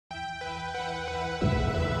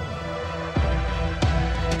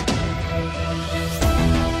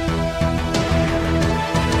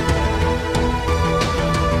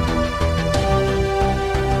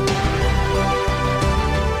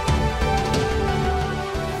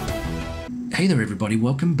Hey there everybody,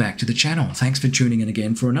 welcome back to the channel. Thanks for tuning in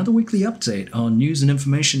again for another weekly update on news and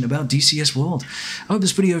information about DCS World. I hope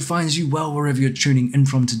this video finds you well wherever you're tuning in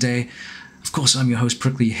from today. Of course, I'm your host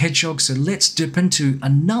Prickly Hedgehog, so let's dip into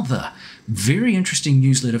another very interesting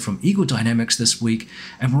newsletter from Eagle Dynamics this week,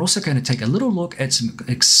 and we're also going to take a little look at some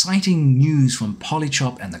exciting news from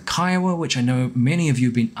Polychop and the Kiowa, which I know many of you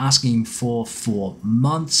have been asking for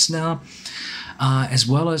months now. As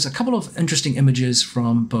well as a couple of interesting images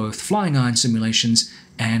from both Flying Iron Simulations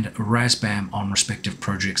and Razbam on respective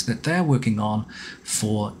projects that they're working on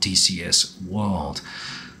for DCS World.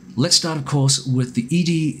 Let's start, of course, with the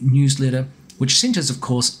ED newsletter, which centers, of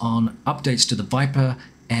course, on updates to the Viper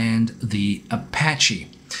and the Apache.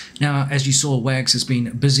 Now, as you saw, Wags has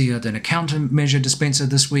been busier than a countermeasure dispenser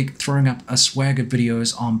this week, throwing up a swag of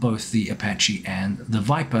videos on both the Apache and the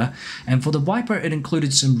Viper. And for the Viper, it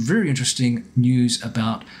included some very interesting news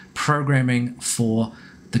about programming for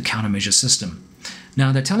the countermeasure system.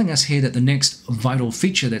 Now, they're telling us here that the next vital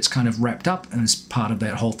feature that's kind of wrapped up as part of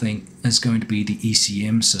that whole thing is going to be the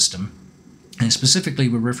ECM system. And specifically,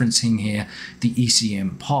 we're referencing here the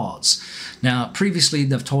ECM pods. Now, previously,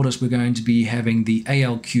 they've told us we're going to be having the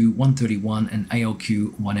ALQ-131 and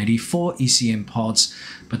ALQ-184 ECM pods,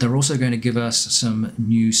 but they're also going to give us some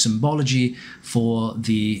new symbology for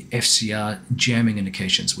the FCR jamming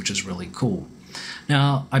indications, which is really cool.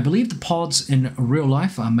 Now, I believe the pods in real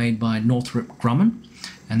life are made by Northrop Grumman,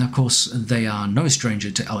 and of course, they are no stranger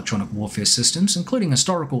to electronic warfare systems, including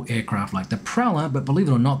historical aircraft like the Prowler, but believe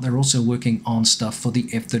it or not, they're also working on stuff for the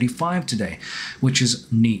F-35 today, which is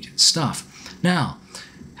neat stuff. Now,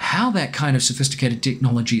 how that kind of sophisticated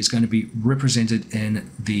technology is going to be represented in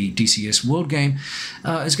the DCS World game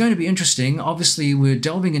is going to be interesting. Obviously, we're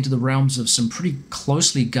delving into the realms of some pretty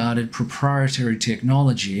closely guarded proprietary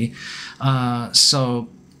technology. So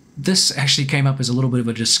this actually came up as a little bit of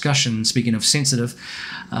a discussion, speaking of sensitive,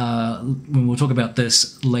 when we'll talk about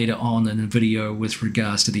this later on in the video with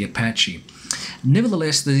regards to the Apache.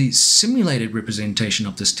 Nevertheless, the simulated representation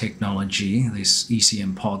of this technology, these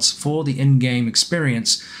ECM pods, for the in-game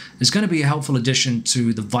experience is going to be a helpful addition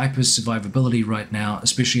to the Viper's survivability right now,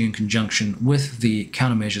 especially in conjunction with the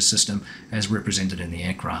countermeasure system as represented in the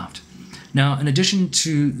aircraft. Now, in addition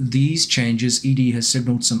to these changes, ED has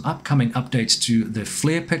signaled some upcoming updates to the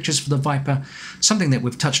flare pictures for the Viper, something that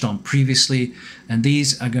we've touched on previously, and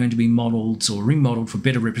these are going to be modeled or remodeled for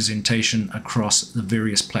better representation across the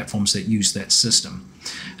various platforms that use that system.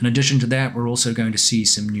 In addition to that, we're also going to see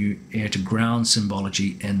some new air-to-ground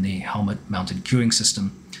symbology in the helmet-mounted queuing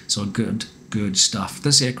system, so good stuff.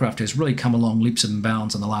 This aircraft has really come along leaps and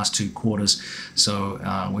bounds in the last 2 quarters,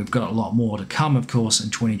 so we've got a lot more to come, of course, in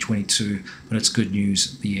 2022, but it's good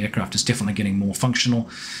news. The aircraft is definitely getting more functional,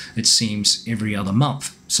 it seems, every other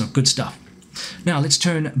month, so good stuff. Now let's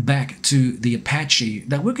turn back to the Apache.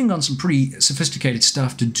 They're working on some pretty sophisticated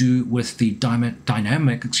stuff to do with the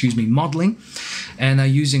dynamic modeling, and they're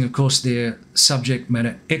using, of course, their subject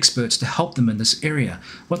matter experts to help them in this area.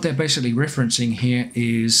 What they're basically referencing here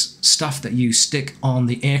is stuff that you stick on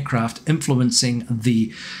the aircraft influencing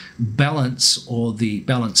the balance or the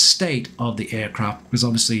balanced state of the aircraft, because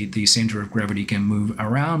obviously the center of gravity can move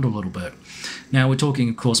around a little bit. Now we're talking,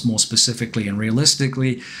 of course, more specifically and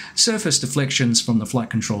realistically surface deflections from the flight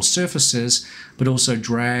control surfaces, but also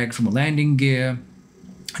drag from the landing gear,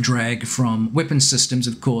 drag from weapon systems,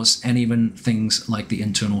 of course, and even things like the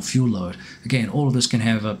internal fuel load. Again, all of this can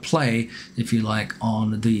have a play, if you like,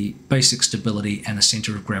 on the basic stability and the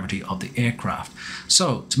center of gravity of the aircraft.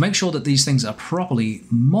 So to make sure that these things are properly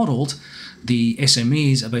modeled, the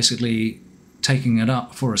SMEs are basically taking it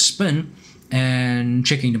up for a spin and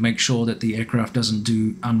checking to make sure that the aircraft doesn't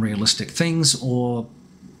do unrealistic things or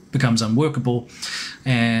becomes unworkable,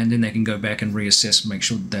 and then they can go back and reassess and make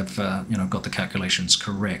sure that they've got the calculations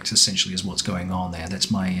correct, essentially, is what's going on there.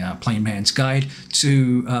 That's my plain man's guide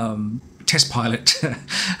to test pilot,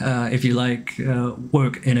 if you like,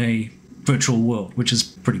 work in a virtual world, which is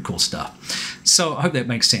pretty cool stuff. So I hope that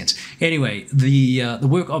makes sense. Anyway, the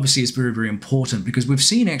work obviously is very, very important, because we've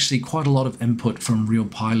seen actually quite a lot of input from real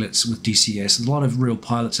pilots with DCS. There's a lot of real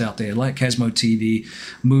pilots out there like Casmo TV,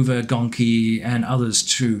 Mover, Gonki, and others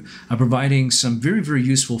too, are providing some very, very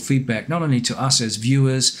useful feedback, not only to us as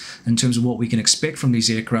viewers in terms of what we can expect from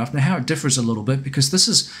these aircraft and how it differs a little bit, because this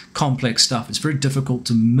is complex stuff. It's very difficult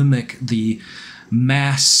to mimic the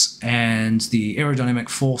mass and the aerodynamic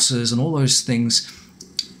forces and all those things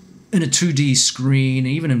in a 2D screen,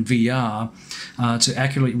 even in VR, to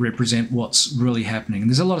accurately represent what's really happening. And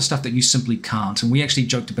there's a lot of stuff that you simply can't. And we actually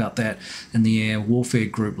joked about that in the air warfare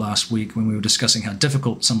group last week when we were discussing how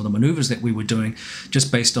difficult some of the maneuvers that we were doing,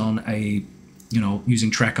 just based on a using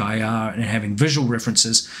track IR and having visual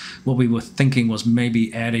references, what we were thinking was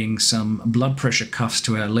maybe adding some blood pressure cuffs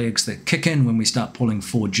to our legs that kick in when we start pulling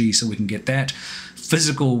 4G, so we can get that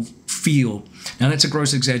physical feel. Now that's a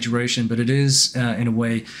gross exaggeration, but it is in a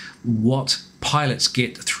way what pilots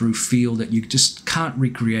get through feel that you just can't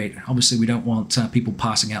recreate. Obviously we don't want people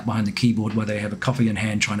passing out behind the keyboard where they have a coffee in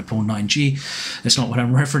hand trying to pull 9G. That's not what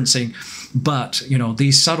I'm referencing, but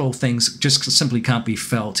these subtle things just simply can't be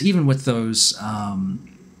felt, even with those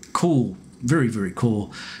cool, very, very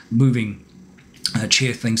cool moving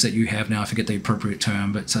chair things that you have now. I forget the appropriate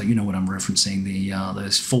term, but you know what I'm referencing,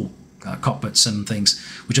 those full cockpits and things,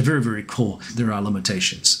 which are very, very cool. There are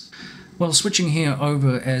limitations. Well, switching here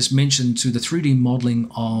over, as mentioned, to the 3D modeling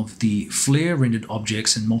of the flare rendered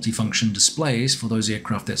objects and multifunction displays for those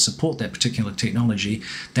aircraft that support that particular technology,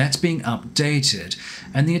 that's being updated.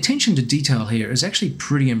 And the attention to detail here is actually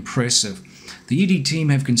pretty impressive. The ED team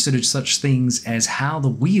have considered such things as how the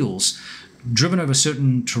wheels driven over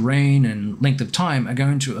certain terrain and length of time are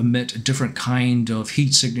going to emit a different kind of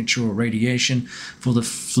heat signature or radiation for the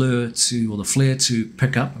flare to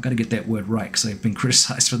pick up. I've got to get that word right because I've been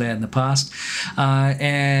criticized for that in the past.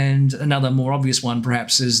 And another more obvious one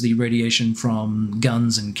perhaps is the radiation from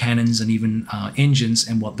guns and cannons and even engines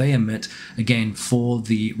and what they emit, again, for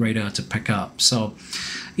the radar to pick up. So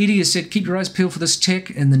Edie has said, keep your eyes peeled for this tech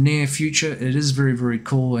in the near future. It is very, very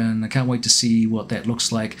cool, and I can't wait to see what that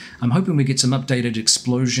looks like. I'm hoping we get some updated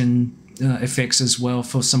explosion effects as well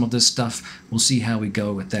for some of this stuff. We'll see how we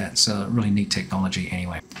go with that. It's a really neat technology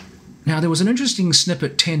anyway. Now, there was an interesting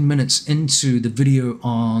snippet 10 minutes into the video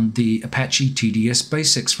on the Apache TDS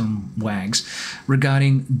basics from WAGS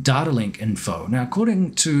regarding data link info. Now,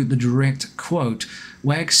 according to the direct quote,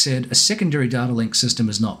 WAGS said a secondary data link system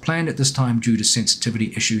is not planned at this time due to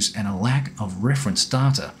sensitivity issues and a lack of reference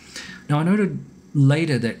data. Now, I noted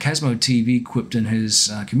later that Casmo TV quipped in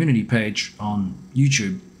his community page on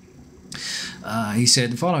YouTube. He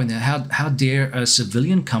said the following there: how dare a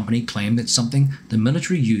civilian company claim that something the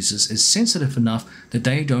military uses is sensitive enough that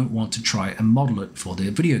they don't want to try and model it for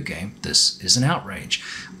their video game? This is an outrage.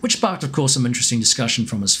 Which sparked, of course, some interesting discussion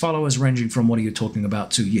from his followers, ranging from what are you talking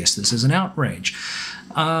about to yes, this is an outrage.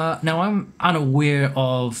 Now, I'm unaware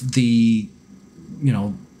of the,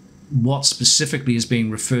 what specifically is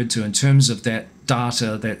being referred to in terms of that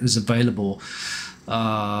data that is available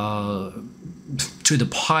to the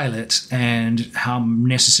pilot and how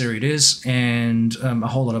necessary it is, and a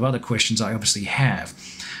whole lot of other questions I obviously have.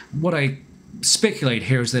 What I speculate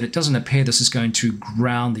here is that it doesn't appear this is going to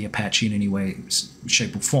ground the Apache in any way,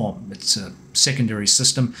 shape or form. It's a secondary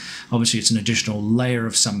system. Obviously it's an additional layer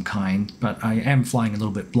of some kind, but I am flying a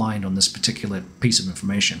little bit blind on this particular piece of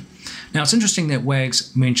information. Now, it's interesting that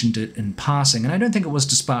Wags mentioned it in passing, and I don't think it was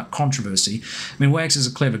to spark controversy. I mean, Wags is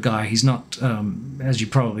a clever guy. He's not, as you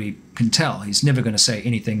probably can tell, he's never going to say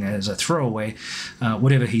anything as a throwaway.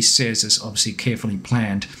 Whatever he says is obviously carefully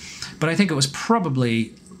planned. But I think it was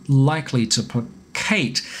probably likely to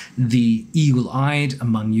placate the eagle-eyed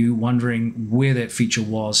among you, wondering where that feature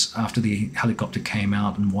was after the helicopter came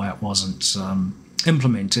out and why it wasn't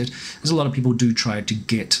implemented. As a lot of people do try to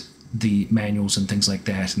get the manuals and things like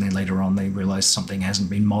that, and then later on they realize something hasn't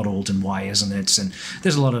been modeled and why isn't it. And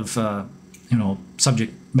there's a lot of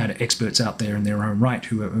subject matter experts out there in their own right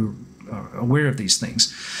who are aware of these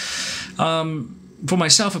things. For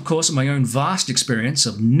myself, of course, in my own vast experience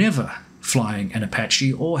of never flying an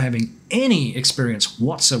Apache or having any experience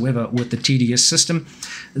whatsoever with the TDS system,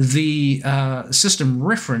 the system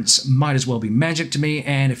reference might as well be magic to me,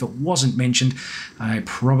 and if it wasn't mentioned, I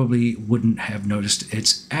probably wouldn't have noticed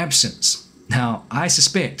its absence. Now, I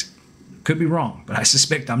suspect, could be wrong, but I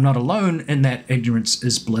suspect I'm not alone in that ignorance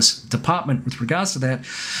is bliss department with regards to that.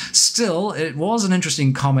 Still, it was an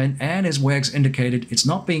interesting comment, and as Wags indicated, it's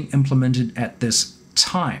not being implemented at this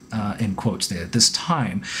time, in quotes there, this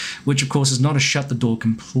time, which of course is not a shut the door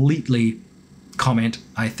completely comment.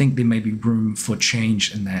 I think there may be room for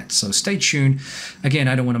change in that, so stay tuned. Again,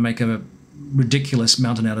 I don't want to make a ridiculous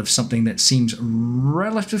mountain out of something that seems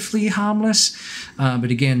relatively harmless, but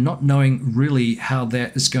again, not knowing really how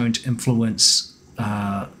that is going to influence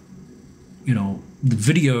the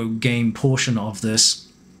video game portion of this,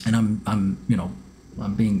 and I'm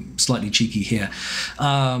being slightly cheeky here,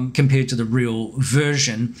 compared to the real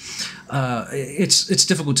version, it's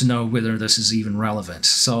difficult to know whether this is even relevant.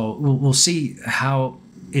 So we'll see how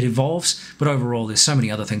it evolves, but overall there's so many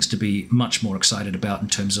other things to be much more excited about in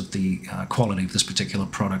terms of the quality of this particular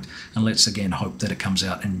product, and let's again hope that it comes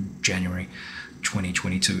out in January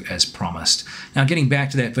 2022 as promised. Now, getting back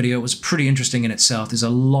to that video, it was pretty interesting in itself. There's a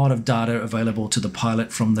lot of data available to the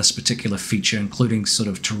pilot from this particular feature, including sort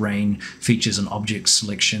of terrain features and object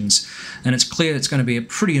selections. And it's clear it's going to be a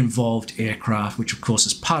pretty involved aircraft, which of course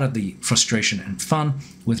is part of the frustration and fun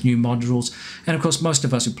with new modules. And of course, most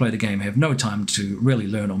of us who play the game have no time to really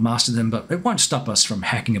learn or master them, but it won't stop us from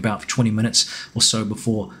hacking about for 20 minutes or so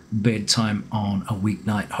before bedtime on a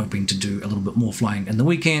weeknight, hoping to do a little bit more flying in the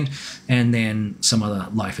weekend, and then some other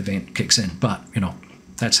life event kicks in. But, you know,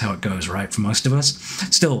 that's how it goes, right, for most of us.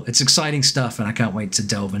 Still, it's exciting stuff, and I can't wait to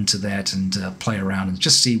delve into that and play around and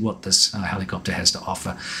just see what this helicopter has to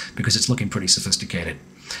offer, because it's looking pretty sophisticated.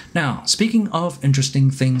 Now, speaking of interesting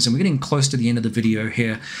things, and we're getting close to the end of the video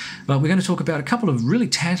here, but we're going to talk about a couple of really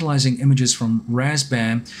tantalizing images from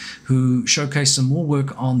Razbam, who showcased some more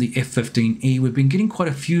work on the F-15E. We've been getting quite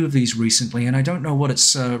a few of these recently, and I don't know what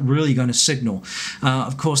it's really going to signal.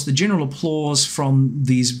 Of course, the general applause from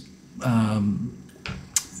these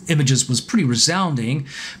images was pretty resounding,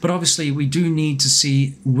 but obviously we do need to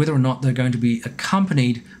see whether or not they're going to be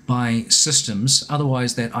accompanied by systems.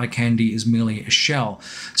 Otherwise, that eye candy is merely a shell.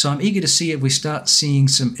 So I'm eager to see if we start seeing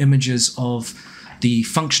some images of the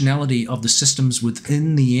functionality of the systems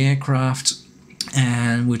within the aircraft.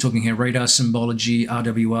 And we're talking here radar symbology,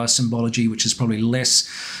 RWR symbology, which is probably less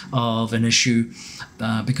of an issue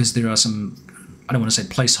because there are some, I don't want to say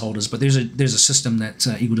placeholders, but there's a system that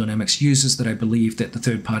Eagle Dynamics uses that I believe that the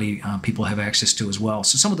third-party people have access to as well.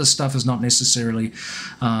 So some of this stuff is not necessarily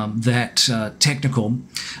that technical,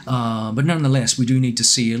 but nonetheless, we do need to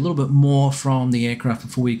see a little bit more from the aircraft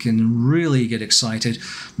before we can really get excited.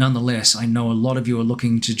 Nonetheless, I know a lot of you are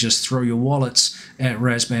looking to just throw your wallets at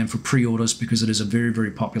Razbam for pre-orders because it is a very,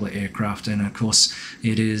 very popular aircraft, and of course,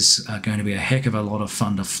 it is going to be a heck of a lot of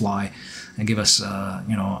fun to fly and give us,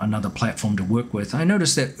 you know, another platform to work with. I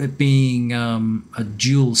noticed that it being a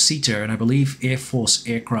dual seater, and I believe Air Force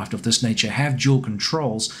aircraft of this nature have dual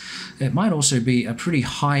controls, it might also be a pretty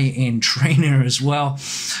high-end trainer as well.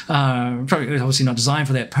 Probably obviously not designed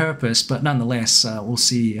for that purpose, but nonetheless, we'll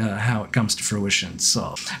see how it comes to fruition.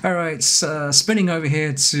 So, all right, spinning over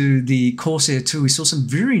here to the Corsair 2, we saw some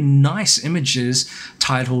very nice images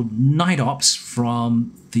titled Night Ops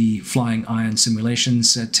from the Flying Iron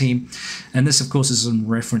Simulations team, and this of course is in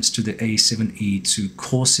reference to the A7E2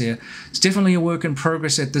 Corsair. It's definitely a work in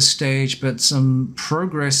progress at this stage, but some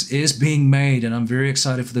progress is being made, and I'm very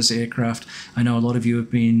excited for this aircraft. I know a lot of you have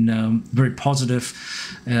been very positive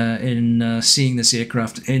in seeing this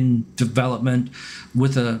aircraft in development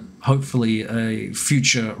with hopefully a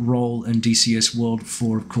future role in DCS World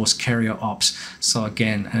for, of course, carrier ops. So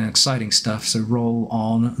again, exciting stuff. So roll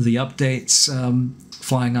on the updates,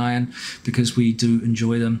 Flying Iron, because we do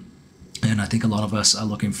enjoy them, and I think a lot of us are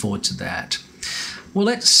looking forward to that. Well,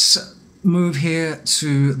 let's move here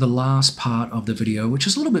to the last part of the video, which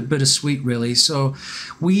is a little bit bittersweet, really. So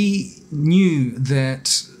we knew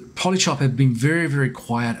that Polychop had been very, very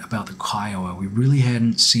quiet about the Kiowa. We really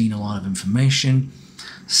hadn't seen a lot of information,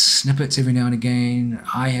 snippets every now and again.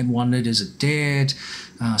 I had wondered, is it dead?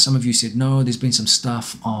 Some of you said no. There's been some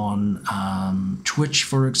stuff on Twitch,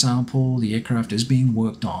 for example. The aircraft is being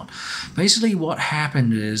worked on. Basically what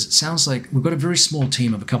happened is, it sounds like we've got a very small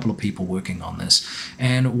team of a couple of people working on this,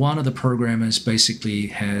 and one of the programmers basically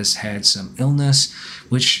has had some illness,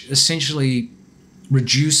 which essentially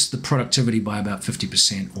reduced the productivity by about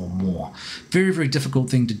 50% or more. Very, very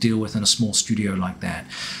difficult thing to deal with in a small studio like that.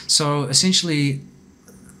 So essentially,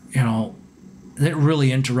 you know, that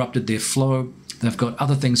really interrupted their flow. They've got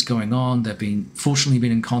other things going on. They've fortunately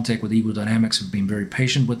been in contact with Eagle Dynamics, who've been very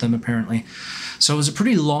patient with them apparently. So it was a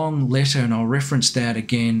pretty long letter, and I'll reference that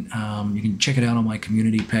again. You can check it out on my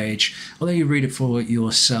community page, although you read it for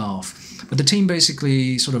yourself. But the team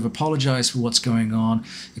basically sort of apologized for what's going on,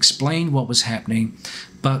 explained what was happening,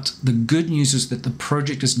 but the good news is that the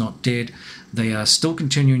project is not dead. They are still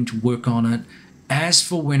continuing to work on it. As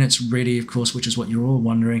for when it's ready, of course, which is what you're all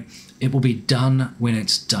wondering, it will be done when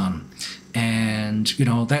it's done. And, you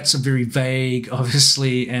know, that's a very vague,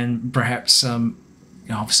 obviously, and perhaps you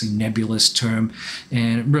know, obviously nebulous term,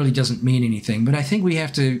 and it really doesn't mean anything. But I think we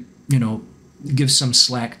have to, you know, give some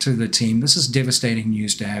slack to the team. This is devastating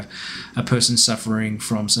news to have a person suffering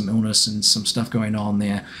from some illness and some stuff going on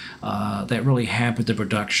there that really hampered the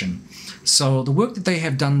production. So the work that they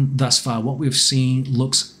have done thus far, what we've seen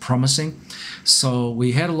looks promising. So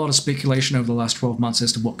we had a lot of speculation over the last 12 months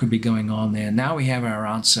as to what could be going on there. Now we have our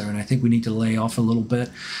answer, and I think we need to lay off a little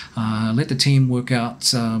bit, let the team work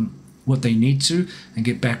out what they need to and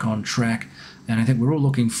get back on track. And I think we're all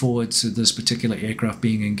looking forward to this particular aircraft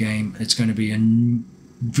being in game. It's going to be a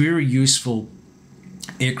very useful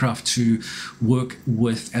aircraft to work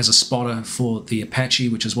with as a spotter for the Apache,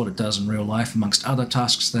 which is what it does in real life, amongst other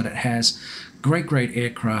tasks that it has. Great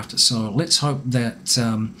aircraft. So let's hope that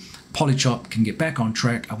Polychop can get back on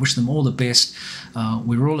track. I wish them all the best.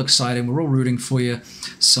 We're all excited. We're all rooting for you.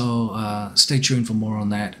 So stay tuned for more on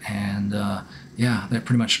that. And yeah, that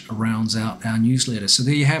pretty much rounds out our newsletter. So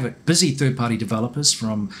there you have it. Busy third-party developers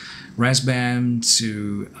from Razbam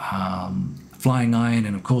to Flying Iron,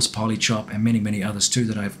 and of course Polychop, and many others too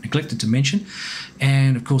that I've neglected to mention.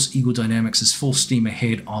 And of course Eagle Dynamics is full steam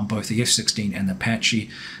ahead on both the F-16 and the Apache.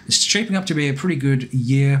 It's shaping up to be a pretty good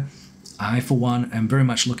year. I, for one, am very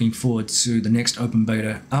much looking forward to the next open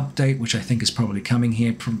beta update, which I think is probably coming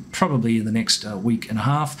here probably in the next week and a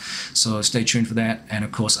half. So stay tuned for that. And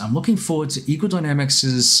of course, I'm looking forward to Eagle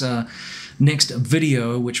Dynamics' next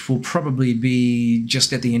video, which will probably be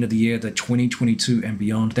just at the end of the year, the 2022 and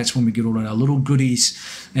beyond. That's when we get all of our little goodies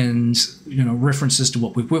and, you know, references to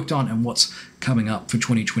what we've worked on and what's coming up for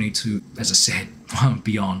 2022, as I said,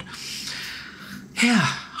 beyond. Yeah,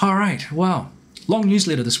 all right, well. Long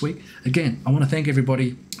newsletter this week. Again, I want to thank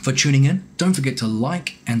everybody for tuning in. Don't forget to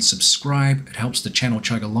like and subscribe. It helps the channel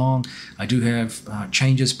chug along. I do have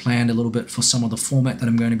changes planned a little bit for some of the format that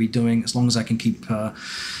I'm going to be doing, as long as I can keep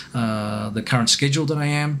the current schedule that I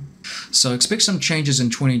am. So expect some changes in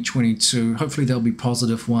 2022. Hopefully they'll be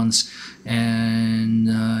positive ones. And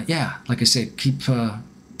yeah, like I said, keep the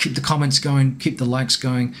comments going, keep the likes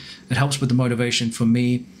going. It helps with the motivation for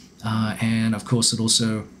me. And of course, it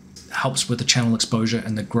also helps with the channel exposure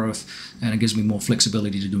and the growth, and it gives me more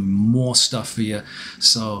flexibility to do more stuff for you.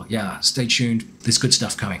 So yeah, stay tuned. There's good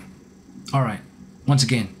stuff coming. All right. Once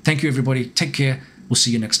again, thank you everybody. Take care. We'll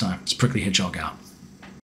see you next time. It's Prickly Hedgehog out.